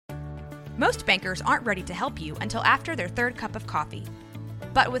Most bankers aren't ready to help you until after their third cup of coffee.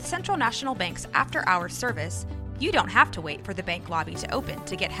 But with Central National Bank's after-hours service, you don't have to wait for the bank lobby to open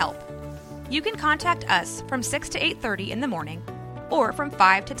to get help. You can contact us from 6 to 8:30 in the morning or from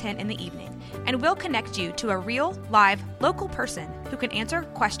 5 to 10 in the evening, and we'll connect you to a real, live, local person who can answer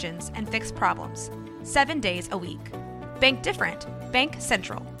questions and fix problems 7 days a week. Bank different. Bank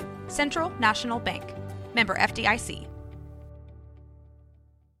Central. Central National Bank. Member FDIC.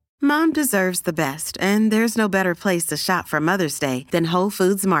 Mom deserves the best, and there's no better place to shop for Mother's Day than Whole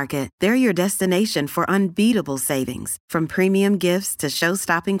Foods Market. They're your destination for unbeatable savings, from premium gifts to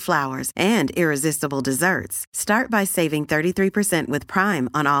show-stopping flowers and irresistible desserts. Start by saving 33% with Prime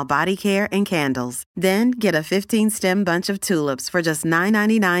on all body care and candles. Then get a 15-stem bunch of tulips for just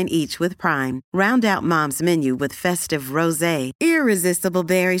 $9.99 each with Prime. Round out Mom's menu with festive rosé, irresistible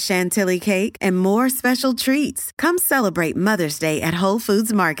berry chantilly cake, and more special treats. Come celebrate Mother's Day at Whole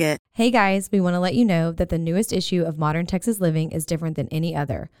Foods Market. Hey guys, we want to let you know that the newest issue of Modern Texas Living is different than any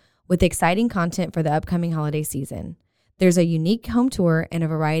other, with exciting content for the upcoming holiday season. There's a unique home tour and a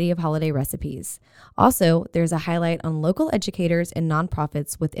variety of holiday recipes. Also, there's a highlight on local educators and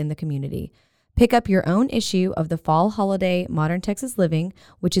nonprofits within the community. Pick up your own issue of the fall holiday Modern Texas Living,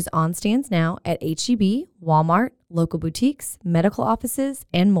 which is on stands now at H-E-B, Walmart, local boutiques, medical offices,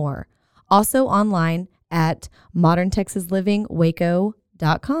 and more. Also online at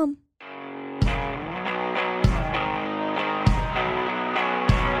moderntexaslivingwaco.com.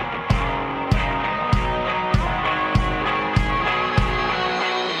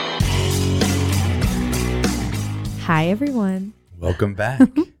 Hi, everyone. Welcome back.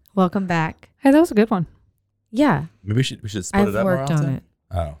 Welcome back. Hey, that was a good one. Yeah. Maybe we should split it up more often. I've worked on it.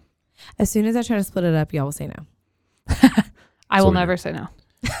 Oh. As soon as I try to split it up, y'all will say no. I will never say no.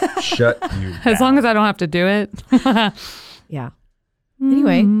 Shut you down. As long as I don't have to do it. Yeah.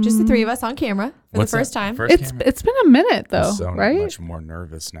 Anyway, just the three of us on camera for What's the first that? time. It's been a minute though, I'm so right? much more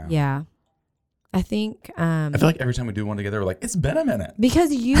nervous now. Yeah. I think I feel like every time we do one together, we're like, it's been a minute.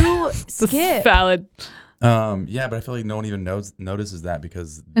 because you skip. Valid. Yeah, but I feel like no one even notices that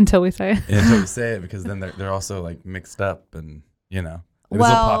because Until we say it. until we say it, because then they're also like mixed up, and it was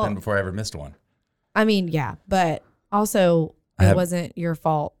all pop in before I ever missed one. I mean, yeah, but also it wasn't your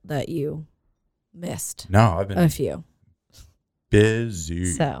fault that you missed No, I've been a few. busy.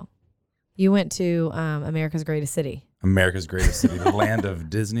 So you went to America's greatest city. America's greatest city, the land of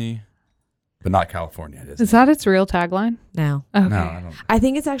Disney, but not California. Disney. Is that its real tagline? No. Okay. No, I don't. I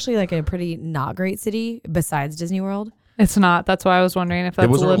think it's actually like a pretty not great city besides Disney World. It's not. That's why I was wondering if that's It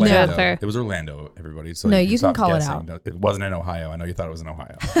was a legit Orlando. there. It was Orlando, everybody. So No, you can stop call it guessing. out. No, it wasn't in Ohio. I know you thought it was in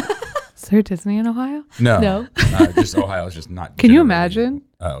Ohio. Is there Disney in Ohio? No. Just Ohio is just not. Can you generally- imagine?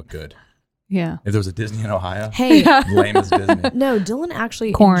 Oh, good. Yeah. If there was a Disney in Ohio, Hey, lame as Disney. no, Dylan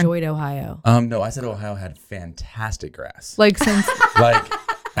actually Corn. enjoyed Ohio. No, I said Ohio had fantastic grass. Like since Like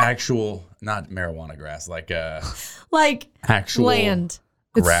actual, not marijuana grass, like Like actual land.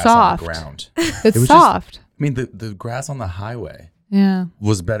 It's grass soft. on the ground. it's was soft. I mean, the grass on the highway Yeah.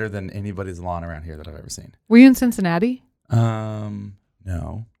 was better than anybody's lawn around here that I've ever seen. Were you in Cincinnati?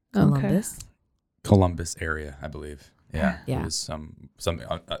 No, Columbus. Columbus area, I believe. Yeah, Yeah. It was something.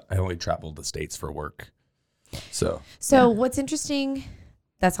 I only traveled the states for work, so What's interesting,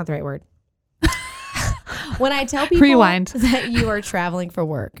 that's not the right word. When I tell people Rewind. that you are traveling for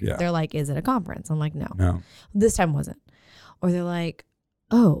work, Yeah. they're like, is it a conference? I'm like, no. no. This time wasn't. Or they're like,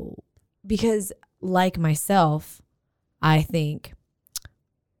 oh, because like myself, I think,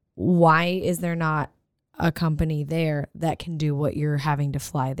 why is there not a company there that can do what you're having to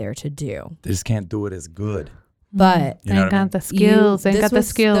fly there to do? They just can't do it as good. But You know Ain't what I mean? got the skills. Ain't this got the was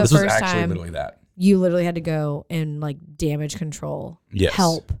skills. the This was first actually time- literally that. you literally had to go and like damage control Yes.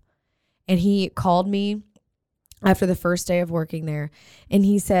 help. And he called me after the first day of working there, and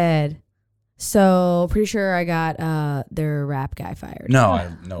he said, so pretty sure I got their rap guy fired. No,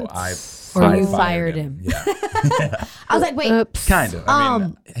 I Or you fired him. Yeah. I was like, wait, Oops. Kind of. I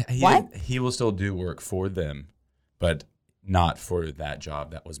mean, what? He will still do work for them, but not for that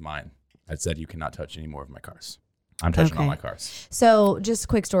job. That was mine. I said, you cannot touch any more of my cars. I'm touching all Okay. my cars. So just a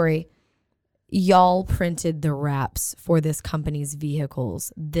quick story. Y'all printed the wraps for this company's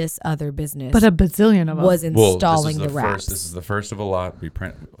vehicles. This other business But a bazillion of them. was installing the wraps. This is the first of a lot. We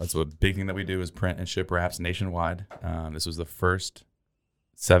print. That's a big thing that we do is print and ship wraps nationwide. This was the first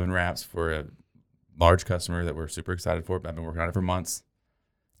 7 wraps for a large customer that we're super excited for. I've been working on it for months.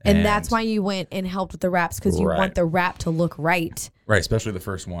 and that's why you went and helped with the wraps, because you Right. want the wrap to look right. Right, especially the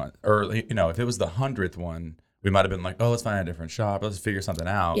first one. Or, if it was the 100th one, we might have been like, oh, let's find a different shop. Let's figure something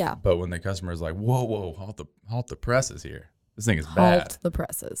out. Yeah. But when the customer is like, whoa, halt the presses here. This thing is bad. Halt the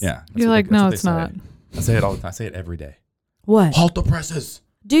presses. Yeah. You're like, no, it's not. I say it all the time. I say it every day. What? Halt the presses.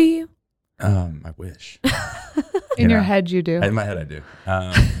 Do you? I wish. In your head, you do. In my head, I do.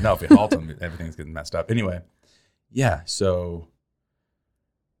 No, if you halt them, everything's getting messed up. Anyway, yeah. So,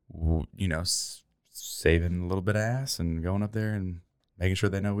 saving a little bit of ass and going up there and making sure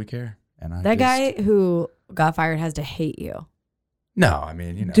they know we care. And that guy who got fired has to hate you. No, I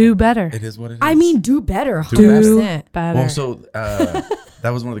mean, do better. It is what it is. I mean, do better. 100%. Do better. Well, so that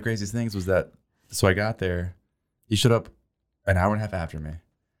was one of the craziest things was that. So I got there. He showed up an hour and a half after me.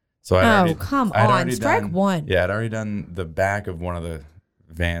 So come on. Strike one. Yeah, I'd already done the back of one of the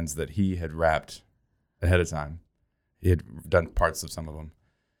vans that he had wrapped ahead of time. He had done parts of some of them.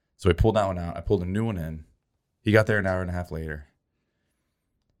 So I pulled that one out. I pulled a new one in. He got there an hour and a half later.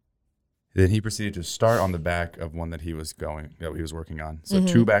 Then he proceeded to start on the back of one that he was working on. So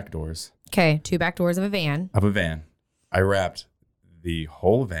 2 back doors. Okay, 2 back doors of a van. I wrapped the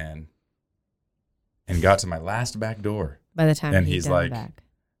whole van and got to my last back door. By the time he's like,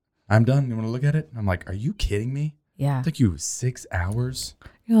 I'm done. You want to look at it? I'm like, are you kidding me? Yeah. It took you 6 hours.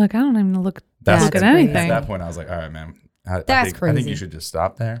 You're like, I don't even look at anything. At that point, I was like, all right, man. I crazy. think you should just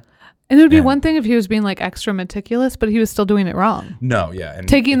stop there. And it would be one thing if he was being like extra meticulous, but he was still doing it wrong. No, yeah. And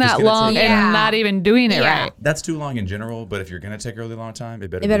taking that long and not even doing it right. That's too long in general, but if you're going to take a really long time,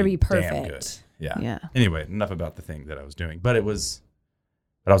 it better be perfect. Damn good. Yeah. Anyway, enough about the thing that I was doing. But I was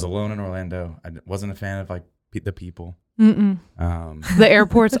alone in Orlando. I wasn't a fan of like the people. The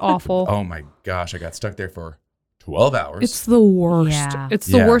airport's awful. Oh my gosh, I got stuck there for 12 hours. It's the worst. Yeah. It's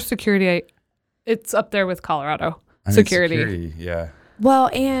the worst security. It's up there with Colorado. Security. Yeah.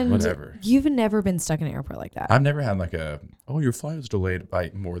 Well, and whatever. You've never been stuck in an airport like that. I've never had like your flight was delayed by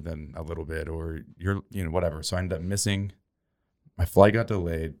more than a little bit, or whatever. So I ended up missing. My flight got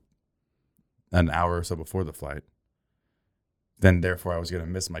delayed an hour or so before the flight. Then, therefore, I was going to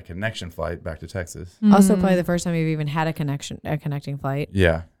miss my connection flight back to Texas. Also, probably the first time you've even had a connecting flight.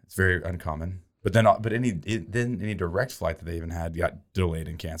 Yeah, it's very uncommon. But any direct flight that they even had got delayed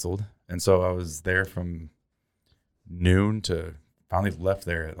and canceled, and so I was there from noon to finally left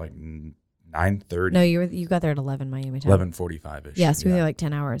there at like 9:30. No, you got there at 11 Miami time. 11:45ish. Yeah, so you were there like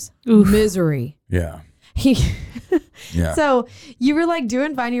 10 hours. Oof. Misery. Yeah. Yeah. So you were like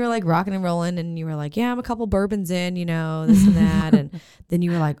doing fine. You were like rocking and rolling, and you were like, yeah, I'm a couple bourbons in, this and that. And then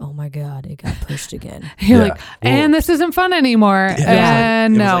you were like, oh my God, it got pushed again. You're like, and this isn't fun anymore. Yeah.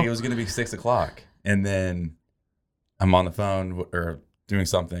 And it was going to be 6:00. And then I'm on the phone or doing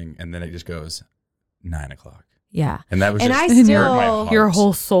something, and then it just goes 9:00. Yeah. And that was and just I still, your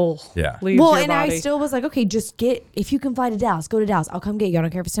whole soul. Yeah. Leaves well, your and body. I still was like, okay, just if you can fly to Dallas, go to Dallas. I'll come get you. I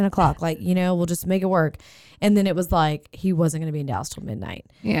don't care if it's 10:00. Like, we'll just make it work. And then it was like, he wasn't going to be in Dallas till midnight.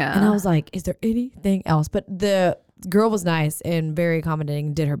 Yeah. And I was like, is there anything else? But the girl was nice and very accommodating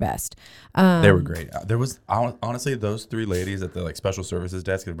and did her best. They were great. There was honestly those 3 ladies at the like special services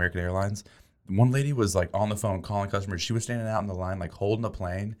desk at American Airlines. One lady was like on the phone calling customers. She was standing out in the line, like holding a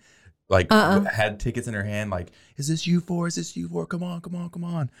plane. Like had tickets in her hand, like, is this you for? Is this you for? Come on.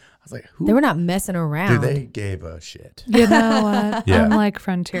 I was like, who? They were not messing around. Dude, they gave a shit. You know what? Yeah. Unlike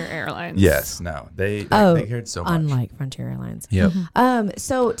Frontier Airlines. Yes, no. They cared so much. Unlike Frontier Airlines. Yep.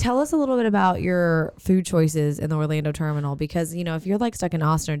 So tell us a little bit about your food choices in the Orlando terminal, because, if you're like stuck in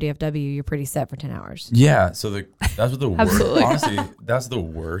Austin or DFW, you're pretty set for 10 hours. Yeah. So that's what the worst, Absolutely. honestly, that's the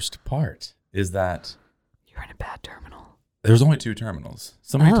worst part is that You're in a bad terminal. there's only 2 terminals.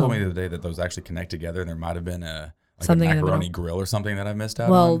 Somebody told me the other day that those actually connect together, and there might have been a macaroni grill or something that I missed out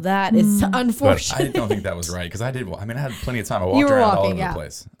on. Well, that is But unfortunate. I don't think that was right because I had plenty of time. I walked around all over the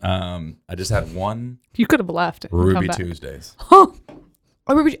place. I just had one You could have left. And Ruby come back. Tuesdays.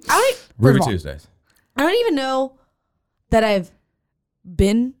 Ruby Tuesdays. I don't even know that I've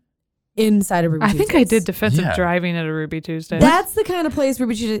been inside of Ruby I Tuesdays. think I did defensive Yeah. driving at a Ruby Tuesday. That's the kind of place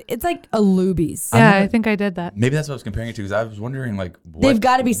Ruby Tuesdays. It's like a Luby's. yeah, I think I did that. Maybe that's what I was comparing it to because I was wondering like They've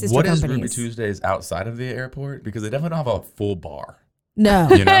gotta be sister What is Ruby companies. Tuesdays outside of the airport? Because they definitely don't have a full bar. No.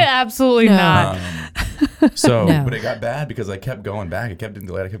 Absolutely No. not. No. But it got bad because I kept going back. It kept getting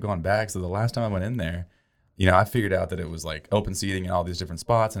delayed. I kept going back. So the last time I went in there, I figured out that it was like open seating in all these different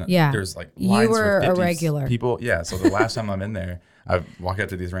spots. And Yeah. there's like You lines were for 50 a regular. people. Yeah. So the last time I'm in there, I walk up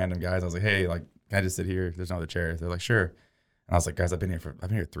to these random guys. I was like, hey, like, can I just sit here? There's no other chairs. They're like, sure. And I was like, guys, I've been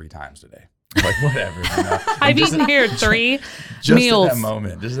here 3 times today. I'm like, whatever. I've eaten here 3 just meals. Just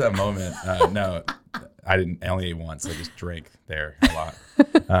at that moment. No, I didn't. I only ate once. I just drank there a lot.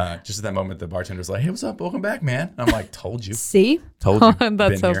 Just at that moment, the bartender's like, "Hey, what's up? Welcome back, man." I'm like, "Told you, See, told you." That's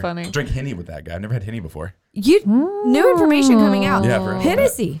Been so here. funny. Drink Henny with that guy. I've never had Henny before. new information coming out. Yeah, for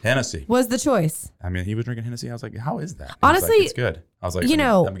Hennessy was the choice. I mean, he was drinking Hennessy. I was like, "How is that?" And Honestly, he's like, it's good. I was like, you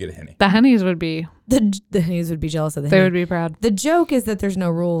know, let me get a Henny. The Hennies would be. The Hennies would be jealous of the They Henny. would be proud. The joke is that there's no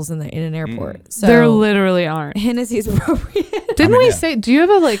rules in an airport. So There literally aren't. Hennessy is appropriate. Didn't we say? Do you have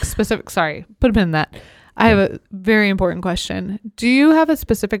a like specific? Sorry, put a pin in that. I have a very important question. Do you have a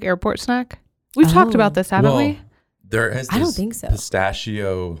specific airport snack? We've talked about this, haven't we? There is. I don't this think so.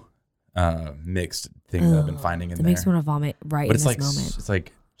 Pistachio mixed thing that I've been finding in It there. makes me want to vomit right But in it's this like moment. it's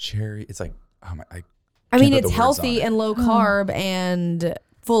like cherry. It's like oh my. I mean, can't put it's the words on healthy it. and low carb and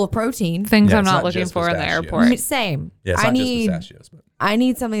full of protein. Things Yeah, I'm it's not not looking just for in the pistachios. airport. Same. Yeah, it's I not need just pistachios, but I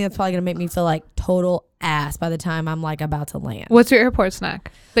need something that's probably gonna make me feel like total ass by the time I'm like about to land. What's your airport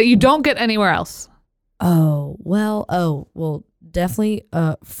snack that you don't get anywhere else? Oh well, definitely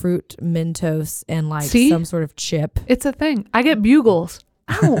fruit Mentos and like See? some sort of chip. It's a thing. I get bugles.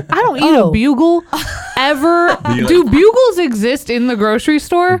 I don't eat a Oh. bugle ever. you Do like- bugles exist in the grocery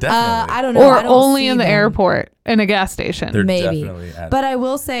store definitely. I don't know. or I don't only see in the them. airport in a gas station? They're Maybe. definitely at, But I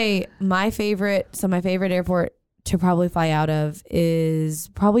will say my favorite airport to probably fly out of is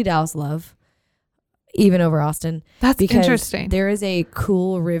probably Dallas Love, even over Austin. That's Because interesting. there is a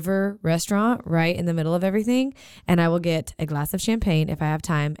Cool River restaurant right in the middle of everything. And I will get a glass of champagne if I have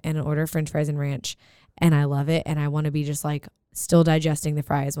time and an order of French fries and ranch. And I love it. And I want to be just like still digesting the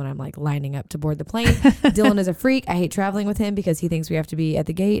fries when I'm like lining up to board the plane. Dylan is a freak. I hate traveling with him because he thinks we have to be at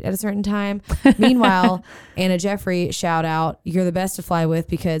the gate at a certain time. Meanwhile, Anna Jeffrey, shout out, you're the best to fly with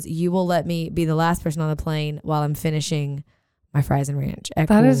because you will let me be the last person on the plane while I'm finishing my fries and ranch. At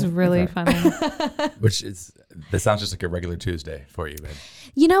That Cool is really River. funny. which is that sounds just like a regular Tuesday for you, babe.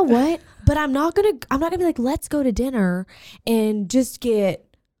 You know what? But I'm not gonna be like, let's go to dinner and just get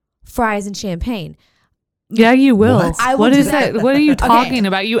fries and champagne. Yeah, you will. What? I will What do is that. that? What are you Okay. talking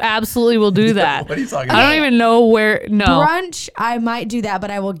about? You absolutely will do that. What are you talking I don't about? even know where. No. Brunch, I might do that,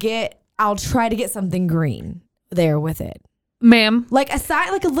 but I'll try to get something green there with it. Ma'am, Like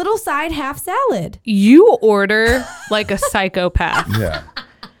a little side half salad. you order like a psychopath. Yeah.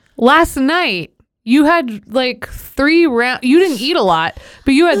 Last night, you had like 3 rounds. You didn't eat a lot,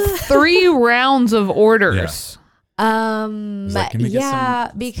 but you had 3 rounds of orders. Was like, can we get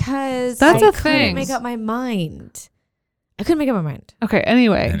some- because That's I a couldn't thing. make up my mind. I couldn't make up my mind. Okay,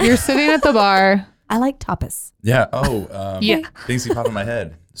 anyway, you're sitting at the bar. I like tapas. Yeah. Oh, Yeah. things keep popping in my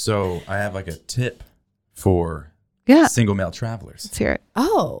head. So I have like a tip for Yeah. single male travelers. Let's hear it.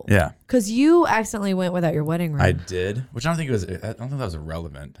 Oh, Yeah, because you accidentally went without your wedding ring. I did, which I don't think that was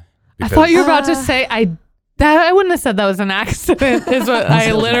irrelevant. I thought you were about to Uh, say I wouldn't have said that was an accident. Is what I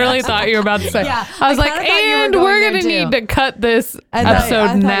it was an literally accident. thought you were about to say. Yeah, I was I like, kinda thought you were and going we're there gonna too. need to cut this I thought episode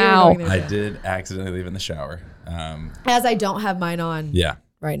you were now. going there I too. did accidentally leave it in the shower. As I don't have mine on Yeah,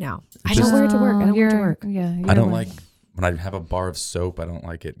 right now. I Just- don't wear it to work. I don't wear it to work. Yeah, I don't like when I have a bar of soap. I don't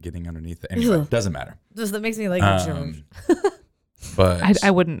like it getting underneath it. Anyway, Ugh. doesn't matter. Just that makes me like But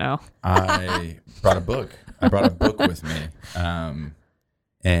I wouldn't know. I brought a book. I brought a book with me.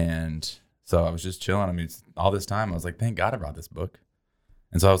 And so I was just chilling. I mean, all this time I was like, thank God I brought this book.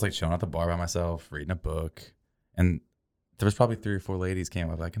 And so I was like chilling at the bar by myself, reading a book. And there was probably 3 or 4 ladies came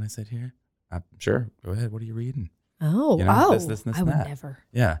up like, can I sit here? I'm sure. Go ahead. What are you reading? Oh, You know, oh, this, I would that. never.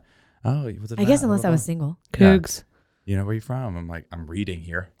 Yeah. Oh, what's it I guess about? unless Blah, I was blah, single. Yeah. Cougs. blah. You know, where you from? I'm like, I'm reading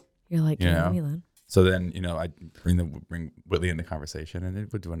here. You're like, You can you know? leave me alone? So then, I bring Whitley into conversation and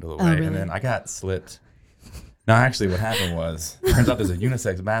it would dwindle away. Oh, really? And then I got slipped. No, actually what happened was, turns out there's a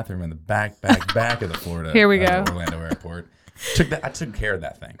unisex bathroom in the back of the Florida. Here we go. Orlando airport. I took care of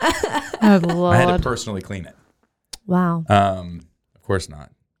that thing. Oh, I had to Lord. personally clean it. Wow. Of course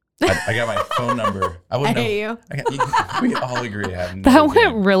not. I got my phone number. I wouldn't know. hate you. We all agree I have no That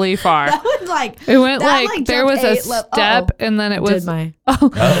game. went really far. That was like, It went that, like there jumped was a 8 levels. step Uh-oh. and then it Did was. my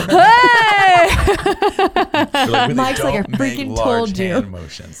Hey! You're like, Whitley, Mike's like, I don't make freaking large told you. hand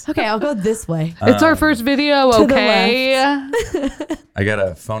motions. Okay, I'll go this way. It's our first video, to the okay? I got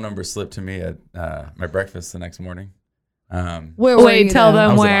a phone number slipped to me at my breakfast the next morning. Where were Wait, you, tell though? I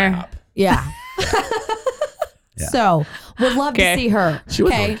them was at where. IHOP. Yeah. Yeah. So, would love Okay. to see her. She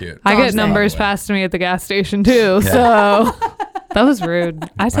was okay. really cute. I All get I'm saying. numbers passed to me at the gas station too, so that was rude.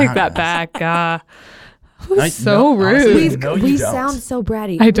 I take Wow. that back. That was I- so no, honestly, rude. no, you we don't. sound so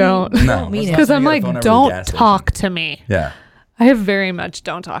bratty. I don't. We No, don't mean it's it. Because I'm You get a like, phone number at the don't gas station. talk to me. Yeah. I have very much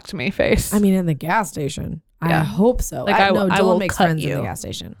don't talk to me face. I mean, in the gas station. I Yeah. hope so. Like, I I know will Dylan makes cut friends in you. the gas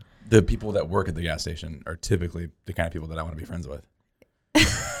station. The people that work at the gas station are typically the kind of people that I want to be friends with.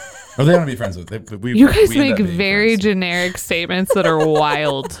 Or they want to be friends with. You guys we end make up being very friends. generic statements that are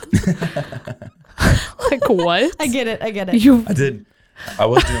wild. Like what? I get it. You. I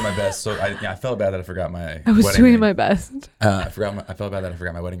was doing my best, so I felt bad that I forgot my. I was wedding doing ring. my best. I felt bad that I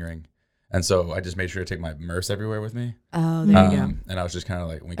forgot my wedding ring, and so I just made sure to take my Merce everywhere with me. Oh, there you go. And I was just kind of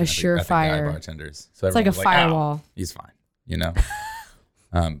like winking A at the guy surefire. bartenders. So It's like a everyone was firewall. "Oh, he's fine, you know.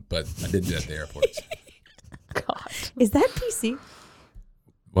 But I did do it at the airport. God. Is that PC?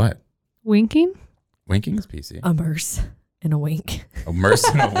 What? Winking? Winking is PC. Merce and a wink. A Merce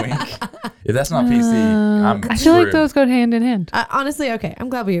and a wink. If that's not PC, I'm I feel like screwed. those go hand in hand. Honestly, okay. I'm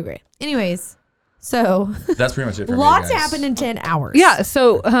glad we agree. Anyways, so That's pretty much it for lots me, guys. happened in 10 hours. Yeah.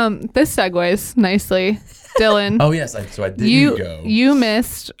 So this segues nicely, Dylan. Oh yes, so I did go. You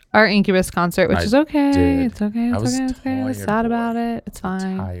missed our Incubus concert, which I is okay. did. It's okay. I It's was okay. It's okay. I was tired, sad boy. about it. It's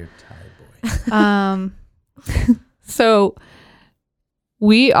fine. Tired boy. So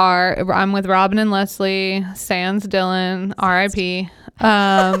I'm with Robin and Leslie, sans Dylan, RIP.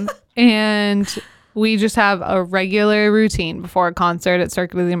 And we just have a regular routine before a concert at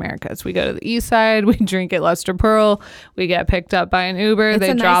Circuit of the Americas. We go to the east side, we drink at Lester Pearl, we get picked up by an Uber, It's they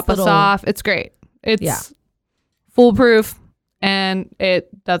a nice drop us little- off. It's great. It's Yeah. foolproof. And it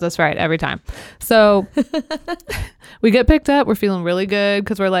does us right every time. So we get picked up. We're feeling really good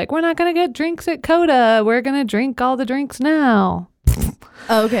because we're like, we're not going to get drinks at Coda. We're going to drink all the drinks now.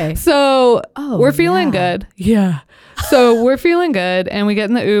 Okay. So we're feeling yeah. good. Yeah. So we're feeling good. And we get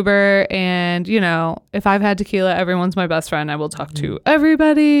in the Uber. And, you know, if I've had tequila, everyone's my best friend. I will talk to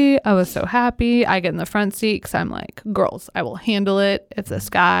everybody. I was so happy. I get in the front seat because I'm like, girls, I will handle it if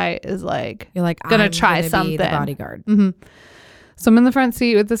this guy is like, You're like, gonna I'm try gonna something. Be the bodyguard. So I'm in the front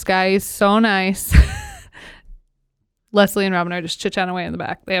seat with this guy. He's so nice. Leslie and Robin are just chit-chatting away in the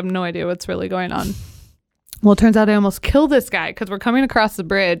back. They have no idea what's really going on. Well, it turns out I almost killed this guy because we're coming across the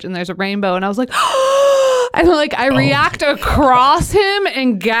bridge and there's a rainbow. And I was like, and like I react across him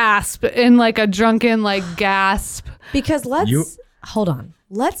and gasp in like a drunken like gasp. Because hold on.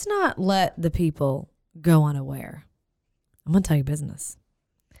 Let's not let the people go unaware. I'm going to tell you business.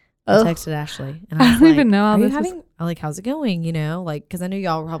 I Ugh. texted Ashley. And I I was don't like, even know how "Are you this is- having, like, how's it going? You know, like, because I knew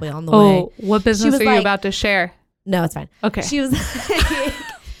y'all were probably on the way. Oh, what business was are you like- about to share? No, it's fine. Okay. She was like,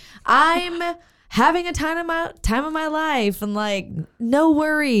 I'm having a time of my life and like no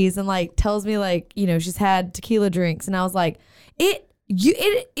worries, and like tells me like, you know, she's had tequila drinks, and I was like, it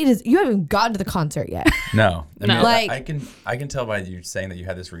is, you haven't gotten to the concert yet. No, I mean, No. Like- I can tell by you saying that you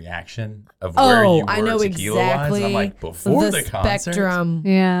had this reaction of where you were I know tequila-wise. exactly. I'm like, before the concert? spectrum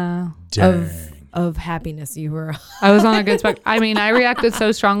Yeah. Dang. of happiness you were. I was on a good spec. I mean, I reacted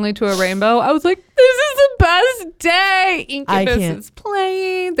so strongly to a rainbow. I was like, this is the best day. Incubus can't. is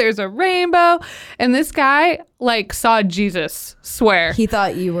playing. There's a rainbow. And this guy like saw Jesus, swear. He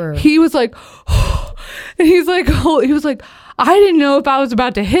thought you were. He was like, and he was like, I didn't know if I was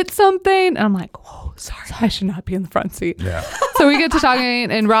about to hit something. And I'm like, whoa, sorry. I should not be in the front seat. Yeah. So we get to talking,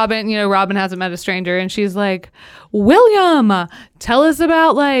 and Robin hasn't met a stranger, and she's like, William, tell us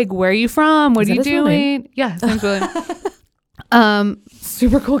about like, where are you from? What Is are you that his real name? doing? Yeah, his name's William.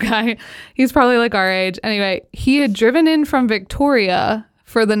 Super cool guy. He's probably like our age. Anyway, he had driven in from Victoria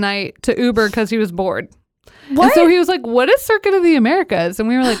for the night to Uber because he was bored. What? And so he was like, what is Circuit of the Americas? And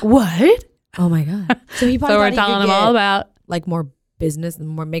we were like, what? Oh my god. So he probably So we're thought he telling could him all get, about, like more business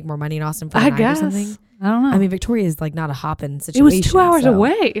and make more money in Austin for the I night guess. or something. I don't know. I mean, Victoria is like not a hopping it situation. was 2 hours so-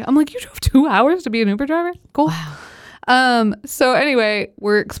 away. I'm like, you drove 2 hours to be an Uber driver? Cool. Wow. So anyway,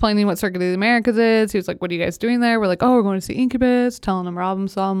 we're explaining what Circuit of the Americas is. He was like, what are you guys doing there? We're like, oh, we're going to see Incubus. Telling him Robin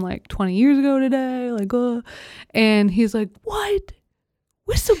saw him like 20 years ago today. Like, and he's like, what?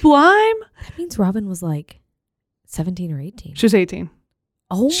 With Sublime? That means Robin was like 17 or 18. She was 18.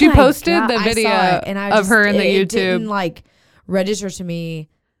 Oh, She my posted God. the I video saw it, and I of her in the it YouTube. Didn't like register to me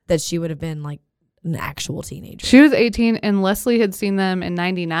that she would have been like an actual teenager. She was 18, and Leslie had seen them in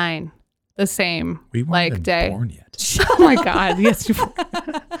 99, the same We weren't like even day. born yet. Oh my God. Yes, you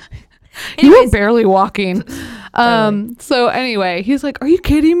were Anyways, barely walking. So anyway, he's like, are you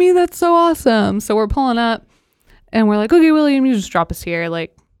kidding me? That's so awesome. So we're pulling up and we're like, okay, William, you just drop us here.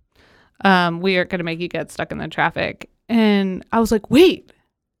 Like, we aren't going to make you get stuck in the traffic. And I was like, wait,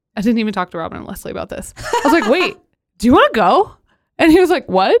 I didn't even talk to Robin and Leslie about this. I was like, wait, do you want to go? And he was like,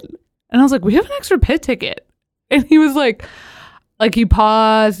 what? And I was like, we have an extra pit ticket. And he was like he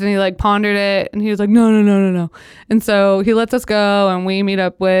paused and he like pondered it, and he was like, no. And so he lets us go, and we meet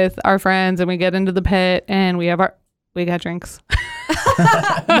up with our friends, and we get into the pit, and we got drinks.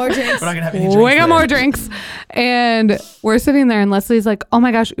 more drinks. We're not gonna have any drinks We got there. more drinks. And we're sitting there, and Leslie's like, oh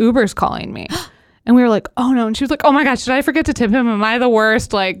my gosh, Uber's calling me. And And we were like, oh no. And she was like, oh my gosh, did I forget to tip him? Am I the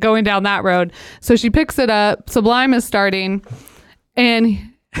worst? Like going down that road. So she picks it up. Sublime is starting.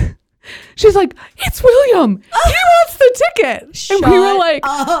 And she's like, it's William. He wants the ticket. And we were like,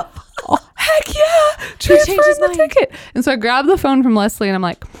 oh, heck yeah. Transfer the ticket. And so I grabbed the phone from Leslie and I'm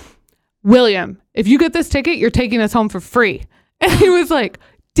like, William, if you get this ticket, you're taking us home for free. And he was like,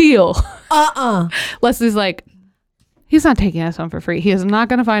 deal. Leslie's like, he's not taking us home for free. He is not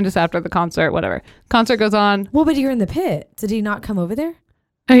going to find us after the concert, whatever. Concert goes on. Well, but you're in the pit. Did he not come over there?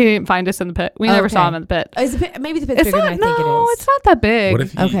 He didn't find us in the pit. We never saw him in the pit. Is the pit maybe the pit's bigger than I think it is. No, it's not that big. What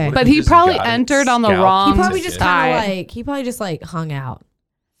if he, but he probably entered on the wrong He probably just side. kind of like, he probably just like hung out.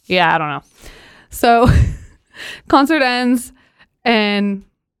 Yeah, I don't know. So concert ends and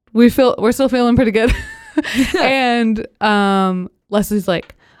we're still feeling pretty good. And Leslie's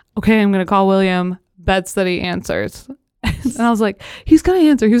like, okay, I'm going to call William. Bets that he answers. And I was like, he's going to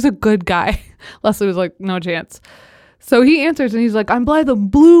answer. He was a good guy. Leslie was like, no chance. So he answers and he's like, I'm by the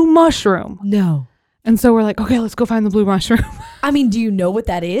blue mushroom. No. And so we're like, okay, let's go find the blue mushroom. I mean, do you know what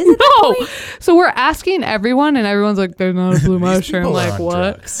that is? No. So we're asking everyone and everyone's like, there's not a blue mushroom. Like,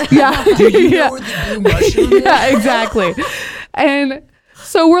 what? Drugs. Yeah. Do you know what the blue mushroom is? Yeah, exactly. And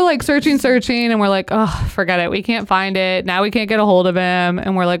so we're like searching and we're like, oh, forget it. We can't find it. Now we can't get a hold of him.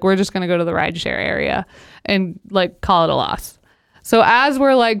 And we're like, we're just going to go to the rideshare area and like call it a loss. So as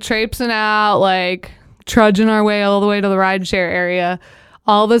we're like traipsing out, like trudging our way all the way to the rideshare area,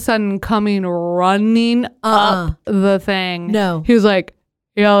 all of a sudden coming running up the thing. No. He was like,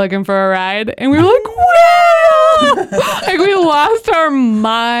 y'all looking for a ride? And we were like, wow! Like we lost our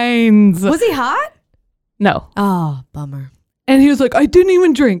minds. Was he hot? No. Oh, bummer. And he was like, I didn't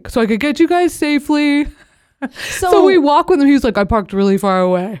even drink, so I could get you guys safely. So we walk with him. He was like, I parked really far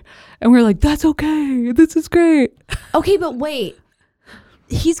away. And we're like, that's okay. This is great. Okay, but wait.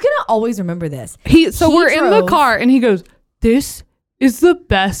 He's going to always remember this. So we're in the car and he goes, this is the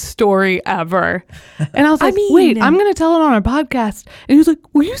best story ever. And I was like, wait, I'm going to tell it on our podcast. And he was like,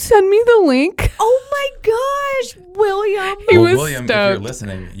 will you send me the link? Oh my gosh, William. He was William, stoked. if you're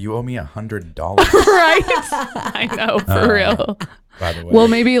listening, you owe me $100. Right? I know, for real. By the way. Well,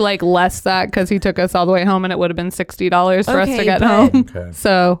 maybe like less that because he took us all the way home and it would have been $60 for us to get but home. Okay.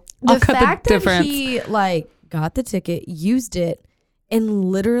 So I'll cut fact the difference. that he like got the ticket, used it, and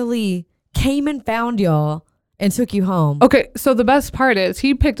literally came and found y'all and took you home. Okay, so the best part is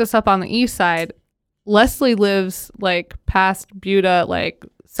he picked us up on the east side. Leslie lives like past Buda, like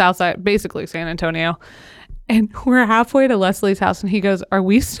south side, basically San Antonio. And we're halfway to Leslie's house and he goes, are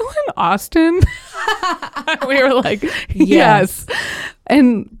we still in Austin? We were like, yes.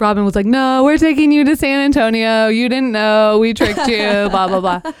 And Robin was like, no, we're taking you to San Antonio. You didn't know. We tricked you, blah, blah,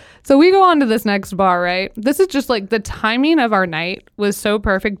 blah. So we go on to this next bar, right? This is just like the timing of our night was so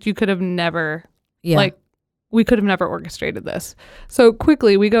perfect. You could have never, like, we could have never orchestrated this. So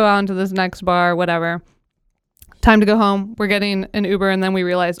quickly we go on to this next bar, whatever. Time to go home. We're getting an Uber and then we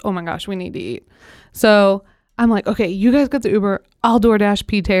realize, oh my gosh, we need to eat. So I'm like, okay, you guys get the Uber. I'll DoorDash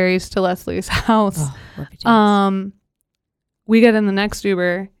P. Terry's to Leslie's house. We get in the next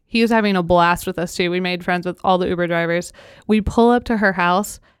Uber. He was having a blast with us too. We made friends with all the Uber drivers. We pull up to her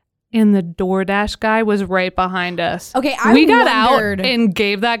house and the DoorDash guy was right behind us. Okay, we got out and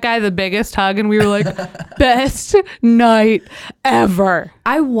gave that guy the biggest hug and we were like, best night ever.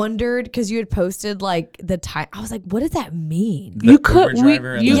 I wondered because you had posted like the time. I was like, what does that mean? The Uber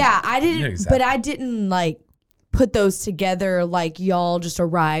driver and I didn't, exactly. but I didn't like put those together like y'all just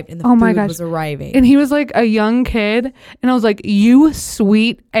arrived and the Oh my food gosh. was arriving. And he was like a young kid and I was like, you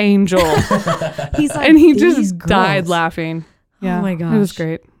sweet angel. He's like, And he "These just girls." died laughing. Yeah. Oh my It was gosh.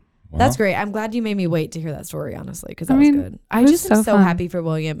 great. Well, That's great. I'm glad you made me wait to hear that story, honestly, because that I was mean, good. it I was just am so so fun. happy for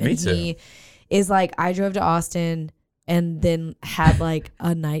William. Me And too. he is like, I drove to Austin and then had like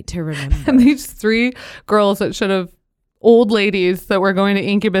a night to remember. And these three girls that should have, old ladies that were going to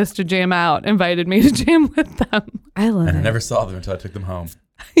Incubus to jam out, invited me to jam with them. I love And I it. never saw them until I took them home.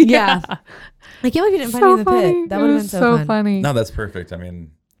 Yeah. I can't believe you didn't find me in the pit. That would have been so fun. No, that's perfect. I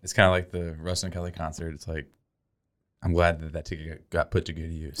mean, it's kind of like the Russ and Kelly concert. It's like, I'm glad that ticket got put to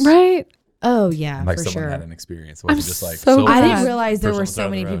good use. Right? Oh, yeah, Like for someone sure. had an experience. It wasn't just like, so I glad. didn't realize there were Personal so side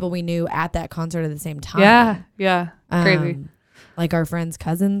many of the road. people we knew at that concert at the same time. Yeah. Crazy. Like our friends'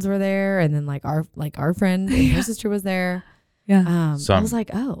 cousins were there, and then like our friend and her sister was there. Yeah. So I I'm was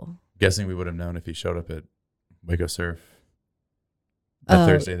like, oh, guessing we would have known if he showed up at Waco Surf that Oh.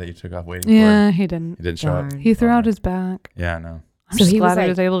 Thursday that you took off waiting Yeah, for. he didn't. He didn't show up. darn. He threw out his back. Yeah, I know. I'm So just he was glad he like-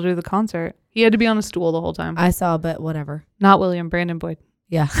 was able to do the concert. He had to be on a stool the whole time. I saw, but whatever. Not William, Brandon Boyd.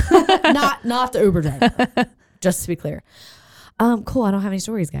 Yeah, not the Uber driver. Just to be clear. Cool. I don't have any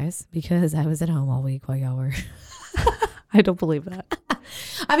stories, guys, because I was at home all week while y'all were. I don't believe that.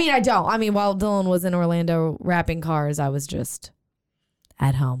 I mean, I don't. I mean, while Dylan was in Orlando wrapping cars, I was just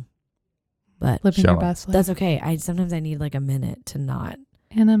at home. But Living your best life. that's okay. Sometimes I need like a minute to not.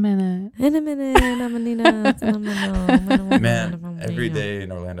 In a minute. Man, every day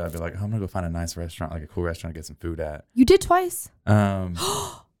in Orlando, I'd be like, I'm going to go find a nice restaurant, like a cool restaurant to get some food at. You did twice? And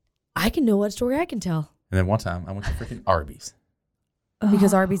I can know what story I can tell. then one time, I went to freaking Arby's.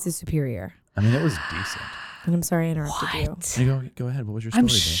 Because Arby's is superior. I mean, it was decent. And I'm sorry I interrupted you. You go ahead. What was your story? I'm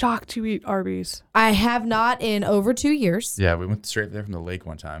then? shocked you eat Arby's. I have not in over 2 years. Yeah, we went straight there from the lake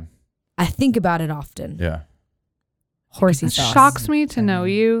one time. I think about it often. Yeah. Horsey It sauce. shocks me to know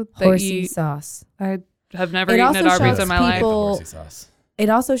you that Horsey sauce. I have never It eaten also at Arby's shocks in my life. people- Horsey sauce. It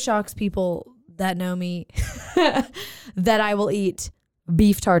also shocks people that know me that I will eat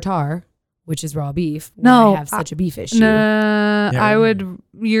beef tartare, which is raw beef, when No, I have such a beef issue. Nah, Yeah, I really? would.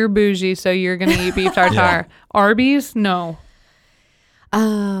 You're bougie, so you're gonna eat beef tartare. Yeah. Arby's, no,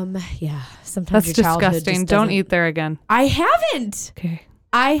 Yeah. Sometimes that's your childhood disgusting. just Don't doesn't- eat there again. I havenent. Okay,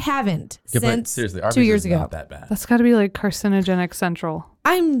 I haven't Yeah, but since seriously, Arby's 2 years is ago. not that bad. that's got to be like carcinogenic central.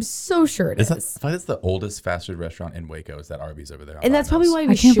 I'm so sure it It's is. like it's the oldest fast food restaurant in Waco. Is that Arby's over there? on And that's probably Domino's. why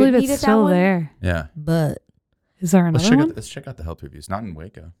we I can't should believe eat it's at that still one. there. Yeah. But Is there another one? Let's check out the health reviews. Not in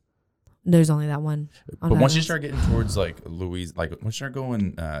Waco. there's only that one. on But once you Highlands. start getting towards like Louise, like once you start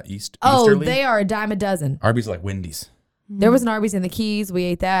going east, Oh, easterly, they are a dime a dozen. Arby's are like Wendy's. There was an Arby's in the Keys. We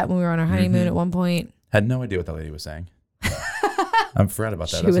ate that when we were on our honeymoon Mhm. at one point. Had no idea what that lady was saying. I forgot about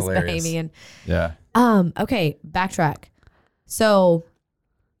that. She That's was hilarious. Bahamian. Yeah. Okay, backtrack. So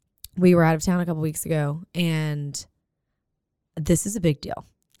we were out of town a couple weeks ago, and this is a big deal.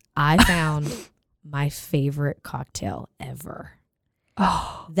 I found my favorite cocktail ever.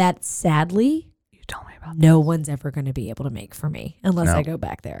 Oh, That sadly, you told me about. no one's ever going to be able to make for me unless No. I go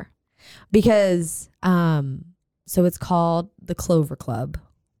back there. Because so it's called the Clover Club,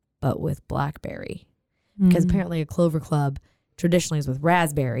 but with blackberry. Because apparently a Clover Club traditionally is with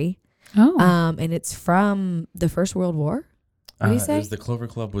raspberry. Oh, And it's from the First World War. What do you say? It was the Clover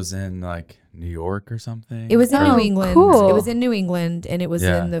Club was in like New York or something. It was in Oh, New England. cool. It was in New England, and it was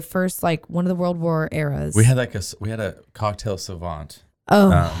Yeah. in the first, like, one of the World War eras. We had a cocktail savant.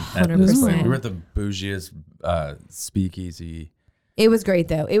 Oh, At this place. 100%. We were at the bougiest speakeasy. It was great,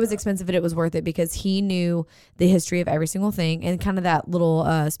 though. It was expensive, but it was worth it because he knew the history of every single thing. And kind of that little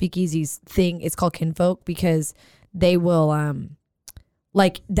speakeasies thing, it's called kinfolk because they will,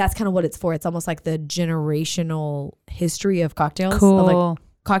 like, that's kind of what it's for. It's almost like the generational history of cocktails. cool. Of, like,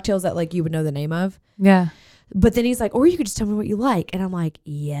 cocktails that, like, you would know the name of. Yeah. But then he's like, or you could just tell me what you like. And I'm like,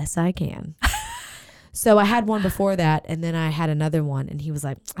 yes, I can. So I had one before that, and then I had another one, and he was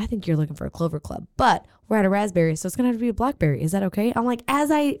like, I think you're looking for a Clover Club, but we're at a raspberry, so it's gonna have to be a blackberry. Is that okay? I'm like, as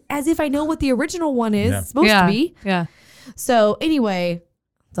if I know what the original one is Yeah. supposed yeah. to be. Yeah. So anyway,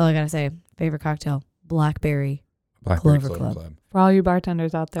 that's all I gotta say. Favorite cocktail, blackberry. Blackberry Clover Clover Club. Club. For all you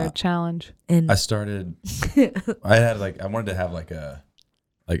bartenders out there, challenge. And I started. I wanted to have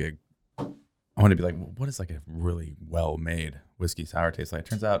I wanted to be like, what is like a really well made whiskey sour taste like?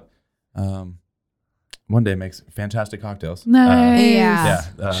 Turns out, One Day makes fantastic cocktails. Nice.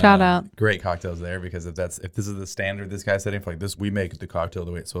 Yeah. Shout out. Great cocktails there because if this is the standard this guy's setting for like this, we make the cocktail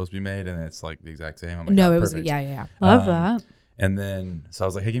the way it's supposed to be made and it's like the exact same. I'm like, no, oh, it was perfect. yeah. Love that. And then so I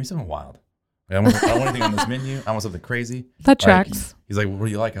was like, hey, give me something wild. Like, I want anything on this menu. I want something crazy. That Like, tracks. he's like, what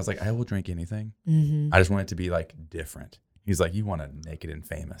do you like? I was like, I will drink anything. Mm-hmm. I just want it to be like different. He's like, you want to Naked and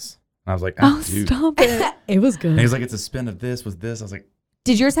Famous. And I was like, Oh, I do. stop it. It was good. And he's like, it's a spin of this with this. I was like,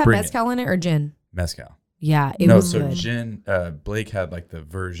 Did yours have Bring it. mezcal in it or gin? mezcal. Yeah, it No, was so good. gin. Blake had like the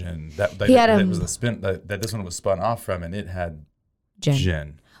version that He had, that was the spin that this one was spun off from, and it had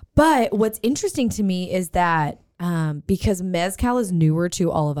gin. But what's interesting to me is that because mezcal is newer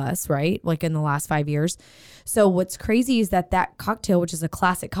to all of us, right? Like in the last 5 years. So what's crazy is that cocktail, which is a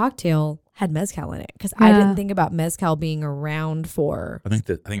classic cocktail, had mezcal in it. Because I Yeah. didn't think about mezcal being around for I think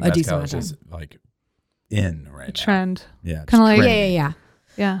A decent mezcal amount is of just like in right A now. trend. Yeah, Kinda like- yeah.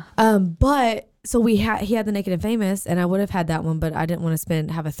 Yeah. But so he had the Naked and Famous, and I would have had that one, but I didn't want to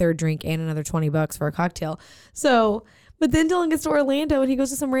have a third drink and another $20 for a cocktail. So, but then Dylan gets to Orlando and he goes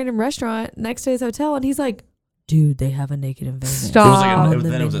to some random restaurant next to his hotel, and he's like, "Dude, they have a Naked and Famous." Stop. It was like on it was, the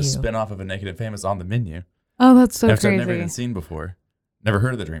then it was a menu. spin off of a Naked and Famous on the menu. Oh, that's so I've crazy. never even seen before, never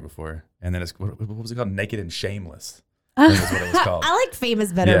heard of the drink before, and then it's what was it called? Naked and Shameless. I think is what it was called. I like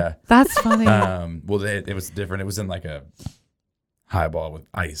Famous better. Yeah. That's funny. Well, it was different. It was in like a highball with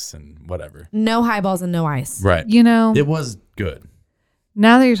ice and whatever. No highballs and no ice. Right. You know, It was good.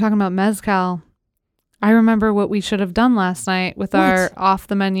 now that you're talking about mezcal, I remember what we should have done last night with our off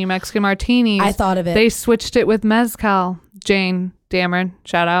the menu Mexican martinis. I thought of it. They switched it with mezcal. Jane Dameron,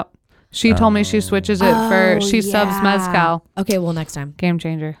 shout out. She told me she switches it she subs mezcal. Okay, well, next time. Game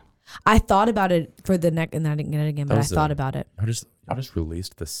changer. I thought about it for the next, and then I didn't get it again, but I thought about it. I just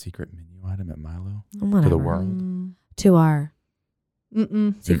released the secret menu item at Milo Whatever. to the world. To our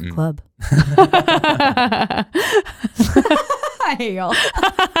secret club. Hey, y'all.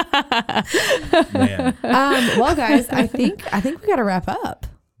 Man. Well, guys, I think we got to wrap up.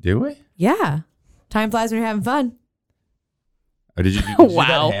 Do we? Yeah. Time flies when you're having fun. Or did you do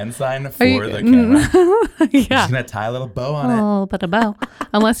that hand sign for the camera? Yeah. Just going to tie a little bow on it. Oh, put a bow.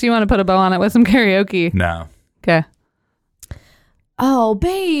 Unless you want to put a bow on it with some karaoke. No. Okay. Oh,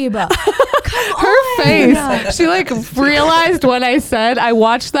 babe. Her face. She realized what I said. I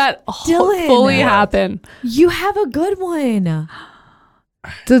watched that Dylan, fully happen. You have a good one.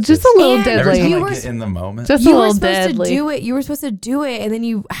 Just a little And Every diddly. time I get in the moment. Just You a were little supposed diddly. to do it. You were supposed to do it, and then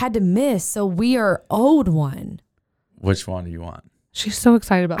you had to miss. So we are owed one. Which one do you want? She's so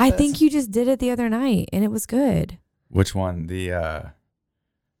excited about this. I think you just did it the other night, and it was good. Which one?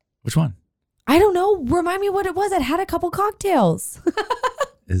 Which one? I don't know. Remind me what it was. It had a couple cocktails.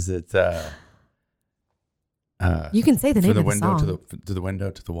 Is it You can say the name from the of the window song. to the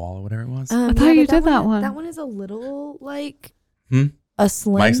window to the wall or whatever it was? I thought you but did that one. That one is a little like Hmm? a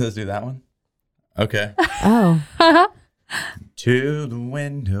slim. Mike says do that one. Okay. Oh. To the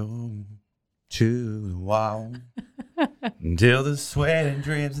window, to the wall, until the sweat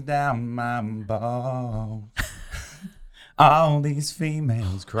drips down my balls. All these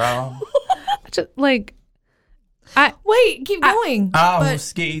females crawl. Just, Wait, keep going. Oh, But-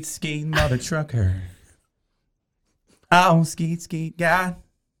 skeet, skeet, mother trucker. Oh, skeet, skeet, God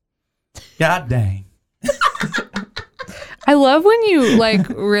dang. I love when you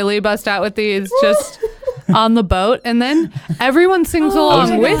really bust out with these just on the boat, and then everyone sings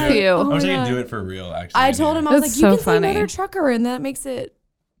along with you. I wish I could do it for real, actually. I told him, I was That's like, you so can funny. say mother trucker, and that makes it,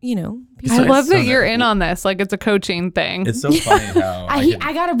 It's I so- love so that you're that- in on this. It's a coaching thing. It's so funny how we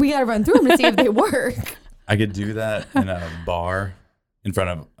gotta run through them to see if they work. I could do that in a bar in front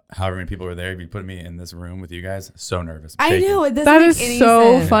of however many people are there. If you put me in this room with you guys, so nervous. I'm I shaking. know it doesn't That make is any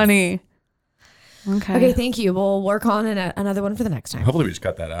so sense. funny. Okay. Okay, thank you. We'll work on another one for the next time. Hopefully we just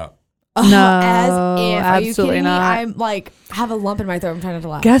cut that out. No, as if. Are you absolutely kidding not. me? I'm have a lump in my throat. I'm trying not to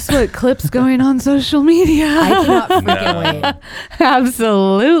laugh. Guess what clip's going on social media? I cannot freaking No. wait.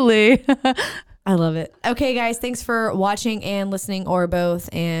 Absolutely. I love it. Okay, guys, thanks for watching and listening, or both.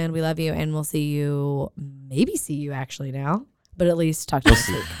 And we love you, and we'll see you actually now, but at least talk to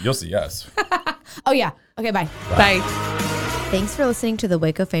you. You'll see us. Oh, yeah. Okay, bye. Bye. Thanks for listening to the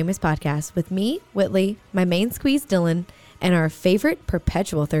Waco Famous podcast with me, Whitley, my main squeeze, Dylan, and our favorite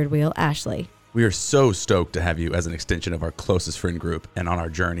perpetual third wheel, Ashley. We are so stoked to have you as an extension of our closest friend group and on our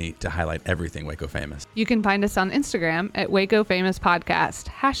journey to highlight everything Waco Famous. You can find us on Instagram at Waco Famous Podcast,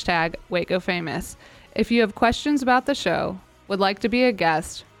 # Waco Famous. If you have questions about the show, would like to be a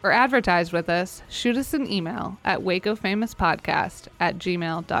guest, or advertise with us, shoot us an email at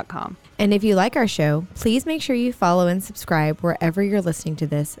wacofamouspodcast@gmail.com. And if you like our show, please make sure you follow and subscribe wherever you're listening to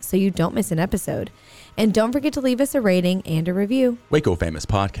this so you don't miss an episode. And don't forget to leave us a rating and a review. Waco Famous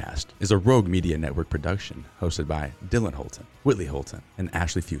Podcast is a Rogue Media Network production hosted by Dylan Holton, Whitley Holton, and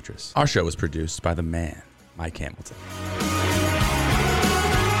Ashley Futris. Our show is produced by the man, Mike Hamilton.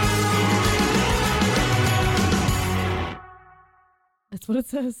 That's what it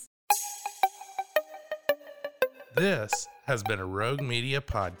says. This has been a Rogue Media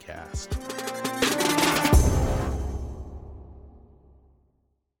podcast.